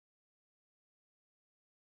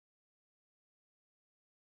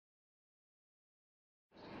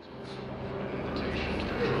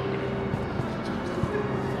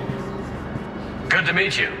Good to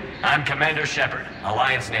meet you. I'm Commander Shepard,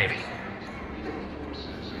 Alliance Navy.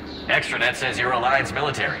 Extranet says you're Alliance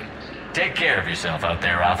military. Take care of yourself out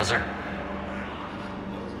there, officer.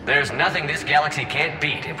 There's nothing this galaxy can't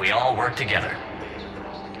beat if we all work together.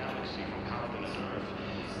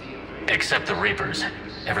 Except the Reapers.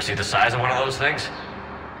 Ever see the size of one of those things?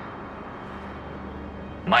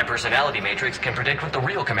 My personality matrix can predict what the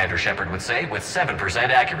real Commander Shepard would say with 7%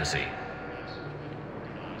 accuracy.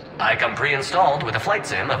 I come pre-installed with a flight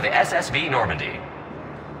sim of the SSV Normandy.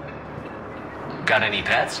 Got any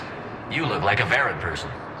pets? You look like a Varren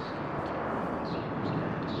person.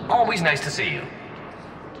 Always nice to see you.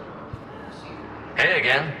 Hey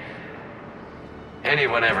again.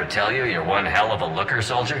 Anyone ever tell you you're one hell of a looker,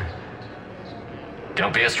 soldier?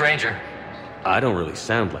 Don't be a stranger. I don't really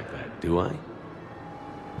sound like that, do I?